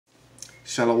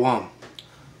Shalom.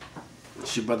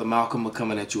 It's your brother Malcolm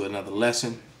coming at you with another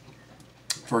lesson.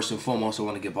 First and foremost, I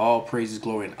want to give all praises,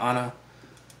 glory, and honor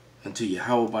unto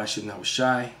Yahweh Bashim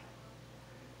Nahushai.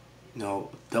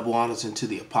 Double honors unto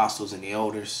the apostles and the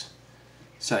elders.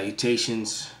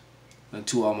 Salutations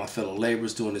unto all my fellow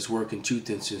laborers doing this work in truth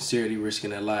and sincerity, risking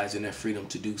their lives and their freedom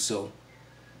to do so.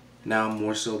 Now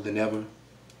more so than ever,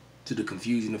 to the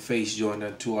confusion of faith joined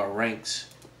unto our ranks,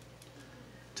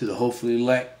 to the hopefully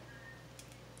elect,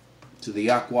 to the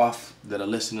Yakwaf that are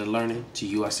listening and learning, to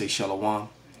you I say Shalom.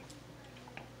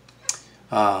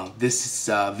 This is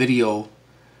a video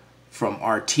from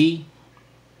RT,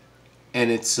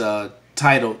 and it's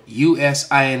titled U.S.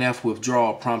 INF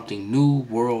Withdrawal Prompting New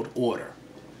World Order.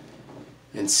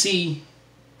 And see,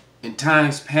 in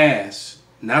times past,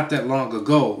 not that long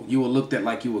ago, you were looked at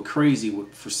like you were crazy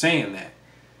for saying that.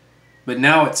 But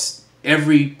now it's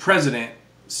every president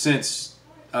since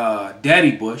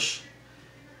Daddy Bush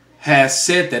has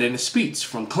said that in a speech,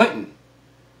 from Clinton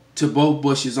to both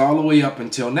Bushes all the way up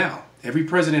until now. Every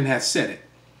president has said it.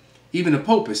 Even the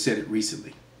Pope has said it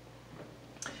recently.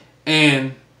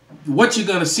 And what you're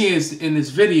going to see is in this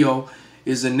video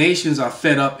is the nations are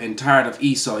fed up and tired of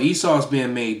Esau. Esau is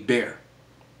being made bare.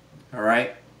 All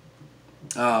right.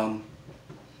 And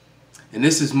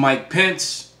this is Mike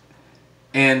Pence.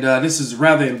 And this is a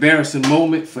rather embarrassing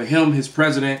moment for him, his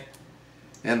president,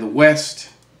 and the West.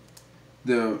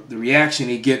 The reaction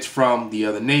he gets from the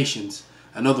other nations.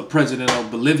 I know the president of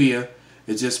Bolivia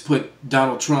has just put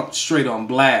Donald Trump straight on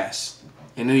blast,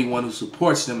 and anyone who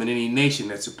supports him and any nation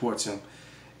that supports him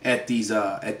at these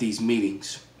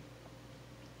meetings.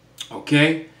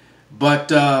 Okay, but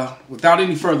without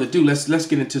any further ado, let's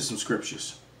get into some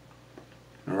scriptures.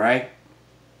 All right,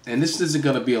 and this isn't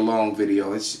going to be a long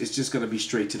video. It's just going to be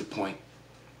straight to the point.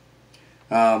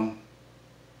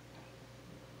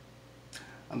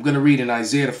 I'm going to read in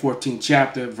Isaiah the 14th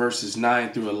chapter, verses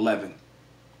 9 through 11.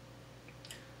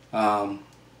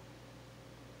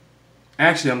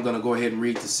 Actually, I'm going to go ahead and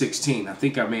read to 16. I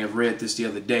think I may have read this the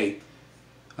other day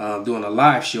doing a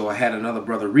live show. I had another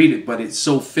brother read it, but it's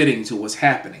so fitting to what's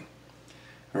happening.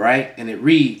 All right, and it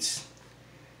reads,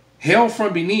 Hell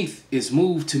from beneath is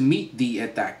moved to meet thee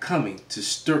at thy coming, to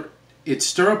stir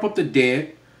up the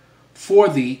dead for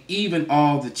thee, even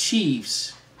all the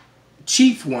chief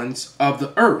ones of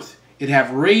the earth. It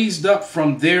have raised up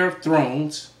from their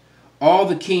thrones all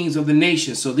the kings of the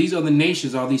nations. So these other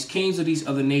nations, all these kings of these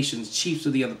other nations, chiefs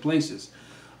of the other places,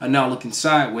 are now looking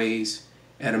sideways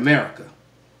at America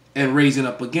and raising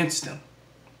up against them.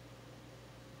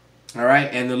 All right,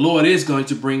 and the Lord is going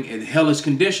to bring hellish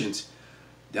conditions.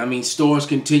 I mean, stores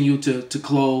continue to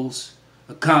close,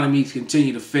 economies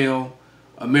continue to fail,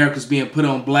 America's being put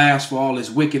on blast for all its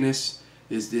wickedness.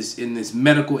 Is this in this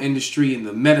medical industry, in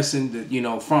the medicine, the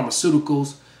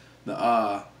pharmaceuticals,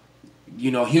 the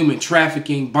human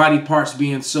trafficking, body parts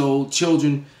being sold,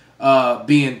 children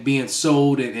being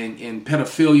sold, and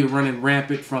pedophilia running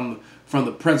rampant from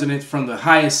the president, from the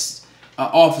highest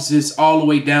offices all the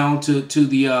way down to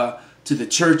the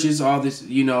churches. All this,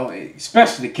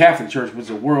 especially the Catholic Church was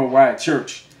a worldwide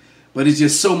church, but it's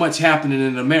just so much happening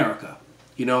in America.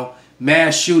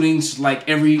 Mass shootings like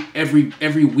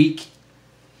every week.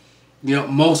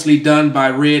 Mostly done by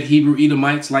red Hebrew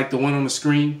Edomites like the one on the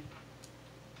screen.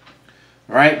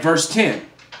 All right, verse 10.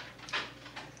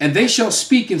 And they shall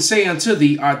speak and say unto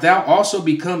thee, Art thou also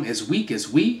become as weak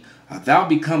as we? Art thou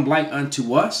become like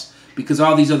unto us? Because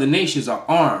all these other nations are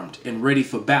armed and ready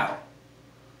for battle.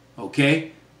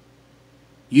 Okay?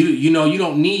 You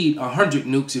don't need 100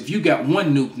 nukes. If you got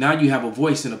one nuke, now you have a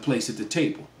voice and a place at the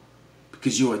table.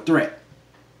 Because you're a threat.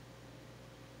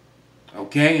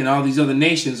 Okay, and all these other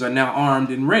nations are now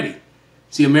armed and ready.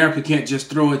 See, America can't just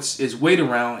throw its weight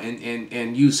around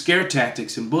and use scare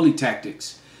tactics and bully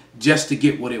tactics just to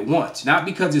get what it wants. Not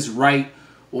because it's right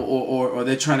or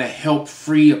they're trying to help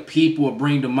free a people or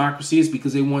bring democracy. It's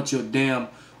because they want your damn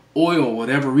oil,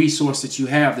 whatever resource that you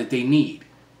have that they need.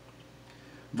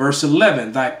 Verse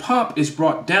 11, Thy pomp is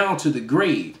brought down to the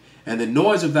grave, and the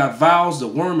noise of thy vows, the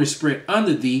worm is spread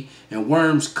under thee, and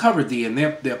worms cover thee, and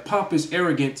their pomp is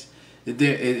arrogant.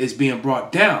 It's being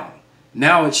brought down.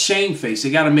 Now it's shamefaced. They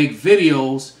got to make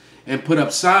videos and put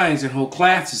up signs and hold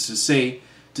classes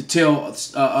to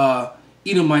tell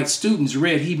Edomite students,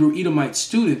 red Hebrew Edomite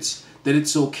students, that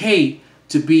it's okay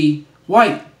to be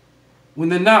white when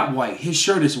they're not white. His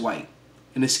shirt is white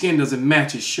and the skin doesn't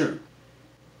match his shirt.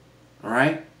 All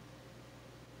right.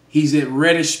 He's that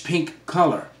reddish pink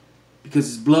color because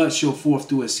his blood show forth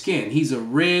through his skin. He's a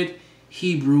red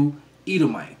Hebrew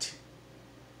Edomite.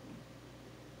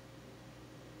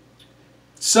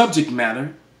 Subject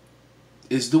matter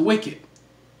is the wicked.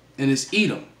 and it's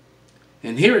Edom.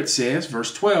 And here it says,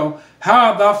 verse 12,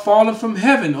 how art thou fallen from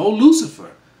heaven, O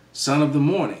Lucifer, son of the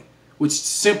morning, which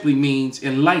simply means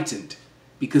enlightened,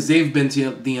 because they've been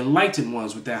to the enlightened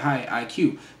ones with their high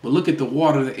IQ. But look at the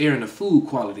water, the air, and the food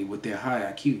quality with their high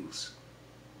IQs.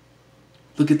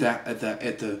 Look at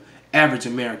the average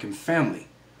American family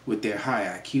with their high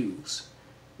IQs,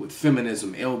 with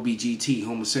feminism, LBGT,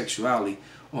 homosexuality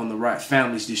on the right,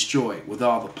 families destroyed with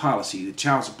all the policy, the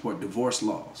child support, divorce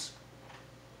laws,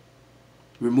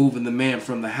 removing the man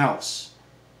from the house,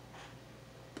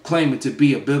 claiming to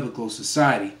be a biblical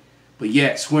society, but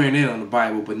yet swearing in on the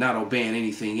Bible but not obeying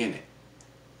anything in it.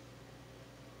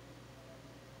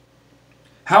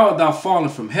 How art thou fallen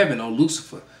from heaven, O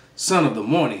Lucifer, son of the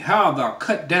morning? How art thou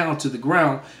cut down to the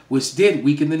ground, which did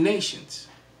weaken the nations?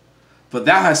 For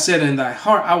thou hast said in thy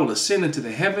heart, I will ascend into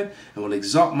the heaven, and will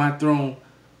exalt my throne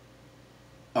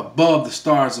above the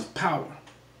stars of power.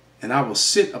 And I will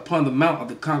sit upon the mount of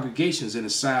the congregations in the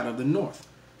side of the north.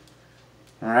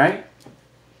 All right.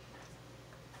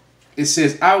 It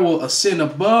says, I will ascend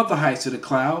above the heights of the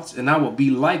clouds, and I will be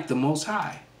like the Most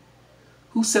High.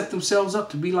 Who set themselves up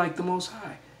to be like the Most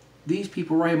High? These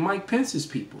people right here, Mike Pence's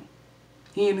people.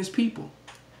 He and his people.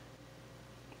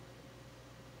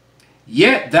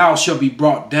 Yet thou shalt be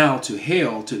brought down to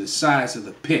hell, to the sides of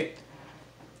the pit.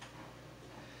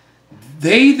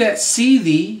 They that see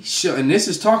thee shall, and this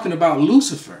is talking about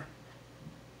Lucifer,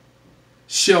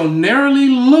 shall narrowly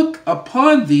look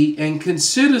upon thee and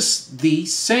consider thee,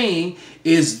 saying,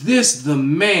 is this the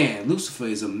man? Lucifer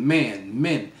is a man,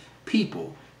 men,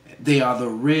 people. They are the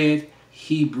red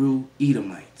Hebrew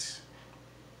Edomites.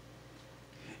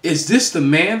 Is this the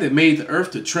man that made the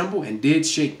earth to tremble and did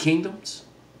shake kingdoms?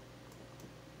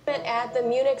 At the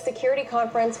Munich Security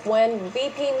Conference when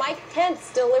VP Mike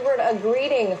Pence delivered a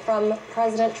greeting from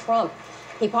President Trump.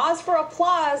 He paused for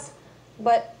applause,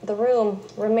 but the room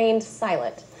remained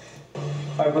silent.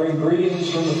 I bring greetings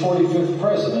from the 45th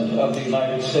President of the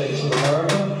United States of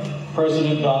America,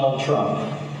 President Donald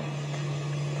Trump.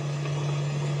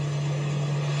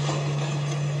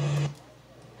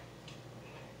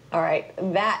 All right,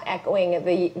 that echoing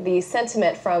the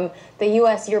sentiment from the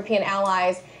U.S. European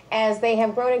allies as they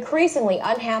have grown increasingly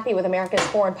unhappy with America's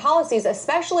foreign policies,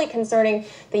 especially concerning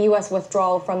the U.S.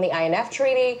 withdrawal from the INF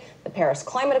Treaty, the Paris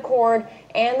Climate Accord,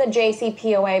 and the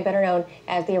JCPOA, better known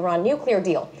as the Iran nuclear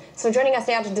deal. So joining us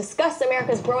now to discuss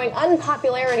America's growing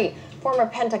unpopularity, former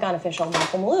Pentagon official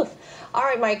Michael Maloof. All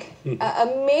right, Mike,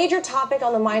 a major topic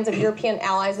on the minds of European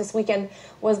allies this weekend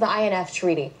was the INF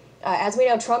Treaty. As we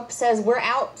know, Trump says we're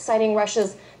out, citing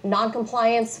Russia's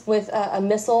non-compliance with a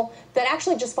missile that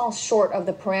actually just falls short of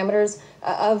the parameters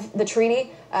of the treaty.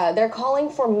 They're calling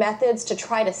for methods to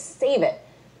try to save it.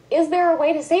 Is there a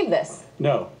way to save this?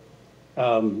 No.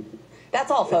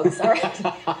 That's all, folks. All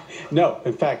right. No.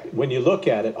 In fact, when you look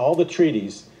at it, all the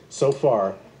treaties so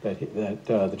far that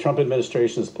the Trump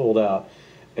administration has pulled out,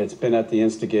 it's been at the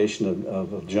instigation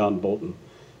of John Bolton.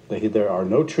 There are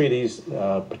no treaties,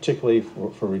 particularly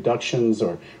for reductions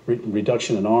or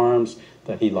reduction in arms,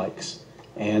 that he likes.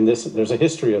 And there's a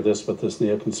history of this with this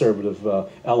neoconservative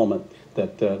element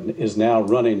that is now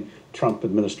running Trump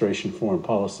administration foreign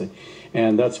policy.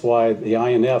 And that's why the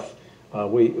INF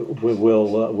we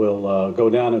will go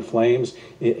down in flames,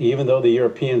 even though the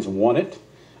Europeans want it.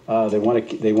 They want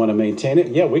to maintain it.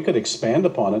 Yeah, we could expand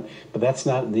upon it, but that's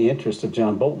not in the interest of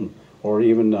John Bolton or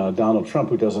even Donald Trump,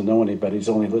 who doesn't know anybody. He's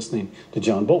only listening to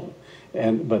John Bolton.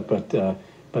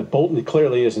 But Bolton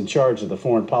clearly is in charge of the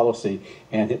foreign policy,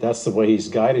 and that's the way he's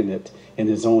guiding it in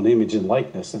his own image and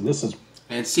likeness. And this is.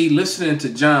 And see, listening to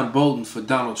John Bolton for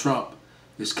Donald Trump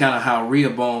is kind of how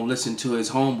Rehoboam listened to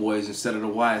his homeboys instead of the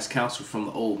wise counsel from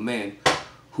the old men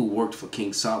who worked for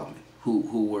King Solomon,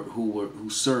 who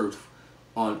served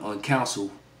on council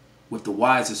with the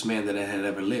wisest man that had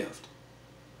ever lived.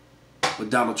 But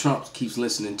Donald Trump keeps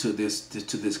listening to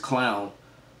this clown,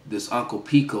 this Uncle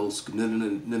Pico's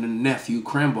nephew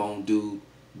Crambone dude,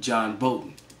 John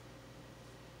Bolton.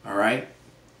 All right?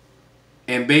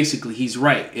 And basically he's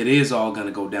right. It is all going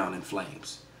to go down in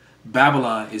flames.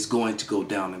 Babylon is going to go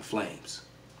down in flames.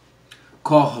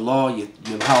 Call halal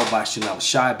yamhal ba shanal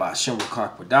shai ba shemra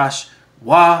karkwadash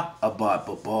wa abad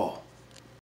babal.